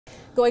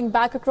Going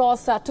back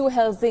across to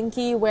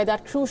Helsinki, where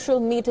that crucial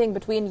meeting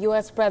between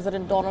US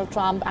President Donald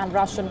Trump and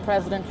Russian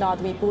President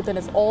Vladimir Putin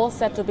is all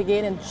set to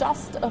begin in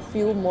just a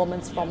few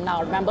moments from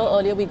now. Remember,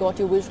 earlier we got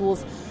you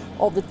visuals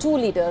of the two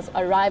leaders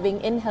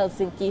arriving in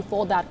Helsinki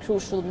for that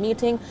crucial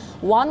meeting,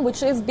 one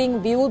which is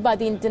being viewed by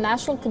the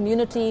international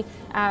community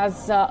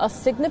as a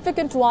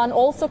significant one,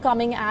 also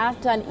coming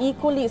at an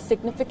equally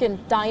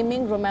significant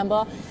timing.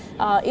 Remember,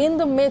 in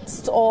the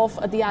midst of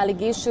the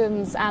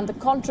allegations and the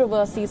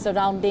controversy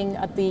surrounding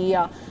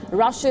the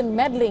Russian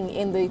meddling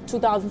in the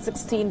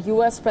 2016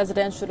 US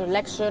presidential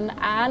election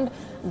and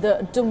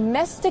the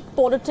domestic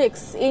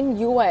politics in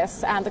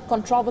US and the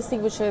controversy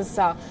which has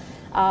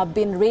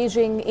been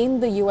raging in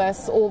the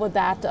US over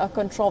that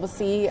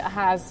controversy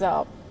has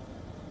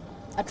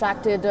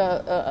attracted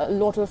a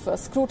lot of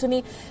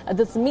scrutiny.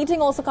 This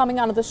meeting also coming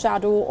under the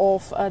shadow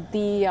of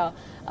the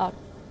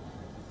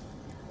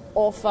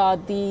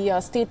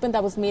statement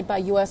that was made by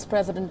US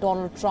President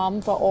Donald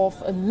Trump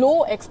of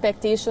low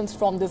expectations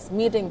from this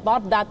meeting.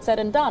 But that said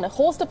and done, a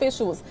host of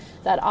issues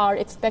that are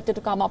expected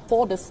to come up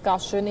for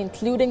discussion,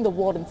 including the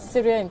war in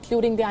Syria,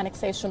 including the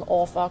annexation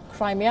of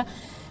Crimea.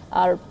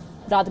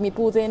 Vladimir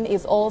Putin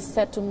is all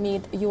set to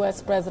meet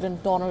US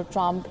President Donald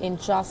Trump in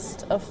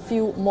just a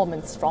few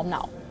moments from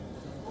now.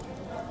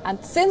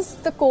 And since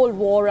the Cold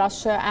War,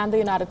 Russia and the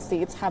United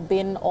States have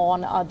been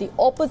on the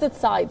opposite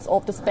sides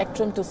of the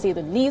spectrum, to say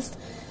the least.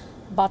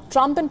 But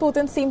Trump and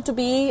Putin seem to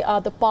be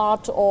on the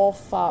path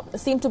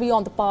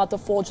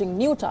of forging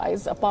new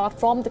ties. Apart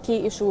from the key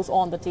issues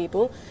on the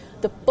table,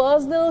 the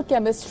personal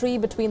chemistry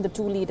between the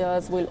two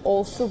leaders will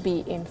also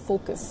be in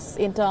focus.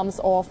 In terms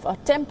of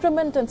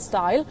temperament and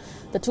style,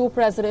 the two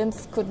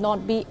presidents could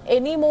not be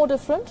any more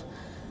different.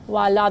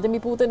 While Vladimir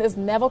Putin is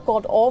never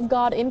caught off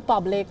guard in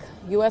public,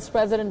 US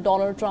President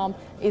Donald Trump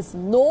is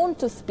known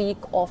to speak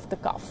off the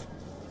cuff.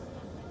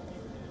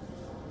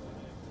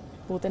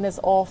 Putin is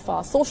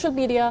off social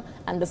media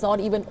and does not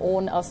even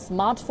own a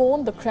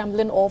smartphone. The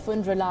Kremlin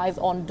often relies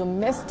on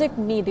domestic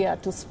media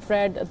to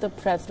spread the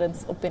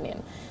president's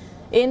opinion.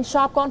 In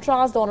sharp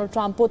contrast, Donald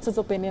Trump puts his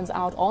opinions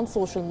out on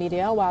social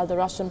media, while the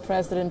Russian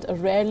president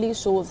rarely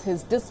shows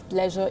his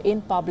displeasure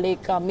in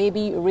public,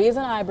 maybe raise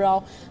an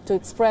eyebrow to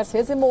express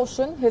his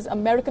emotion. His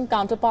American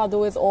counterpart,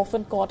 though, is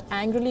often caught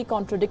angrily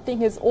contradicting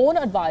his own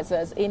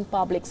advisors in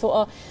public.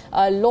 So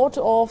a lot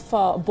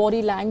of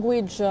body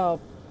language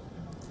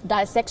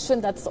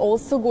dissection that's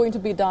also going to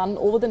be done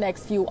over the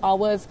next few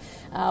hours.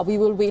 We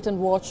will wait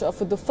and watch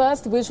for the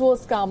first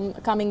visuals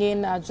coming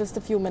in just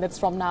a few minutes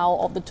from now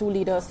of the two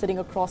leaders sitting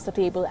across the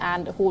table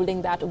and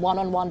holding that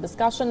one-on-one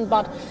discussion.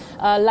 But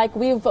like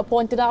we've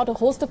pointed out, a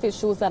host of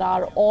issues that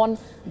are on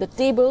the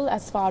table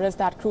as far as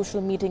that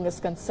crucial meeting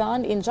is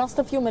concerned. In just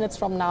a few minutes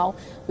from now,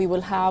 we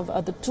will have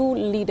the two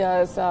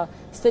leaders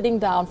sitting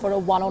down for a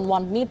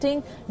one-on-one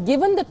meeting.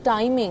 Given the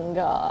timing,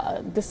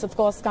 this of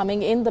course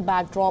coming in the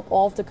backdrop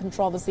of the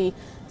controversy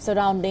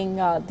surrounding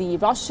the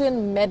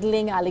Russian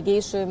meddling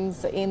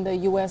allegations in the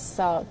US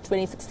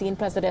 2016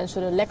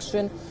 presidential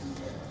election.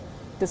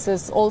 This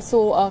is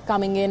also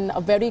coming in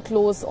very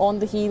close on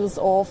the heels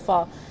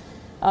of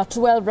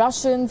 12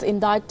 Russians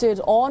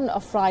indicted on a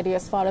Friday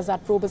as far as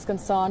that probe is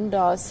concerned.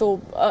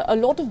 So a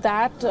lot of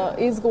that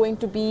is going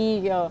to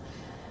be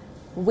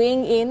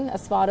weighing in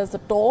as far as the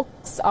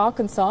talks are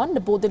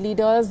concerned. Both the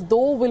leaders,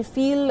 though, will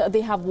feel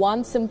they have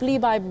won simply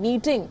by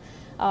meeting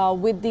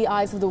with the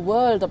eyes of the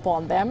world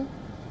upon them.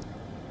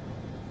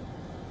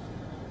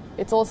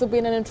 It's also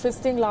been an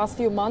interesting last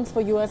few months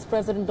for US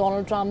President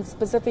Donald Trump,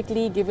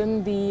 specifically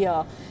given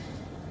the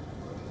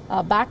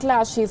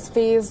backlash he's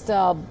faced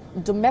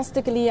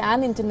domestically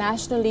and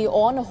internationally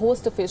on a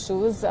host of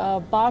issues.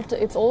 But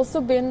it's also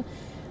been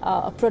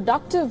a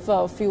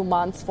productive few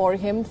months for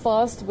him.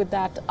 First, with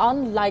that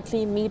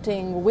unlikely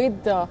meeting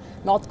with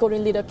North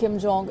Korean leader Kim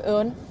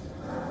Jong-un,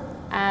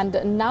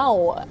 and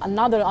now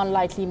another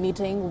unlikely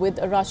meeting with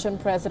Russian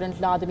President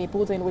Vladimir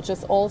Putin, which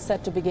is all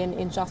set to begin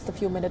in just a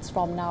few minutes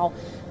from now.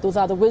 Those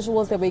are the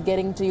visuals that we're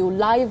getting to you.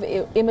 Live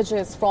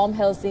images from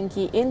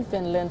Helsinki in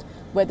Finland,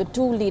 where the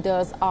two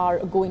leaders are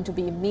going to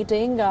be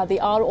meeting. They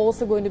are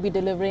also going to be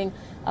delivering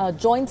a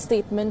joint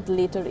statement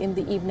later in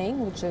the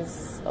evening, which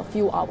is a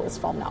few hours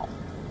from now.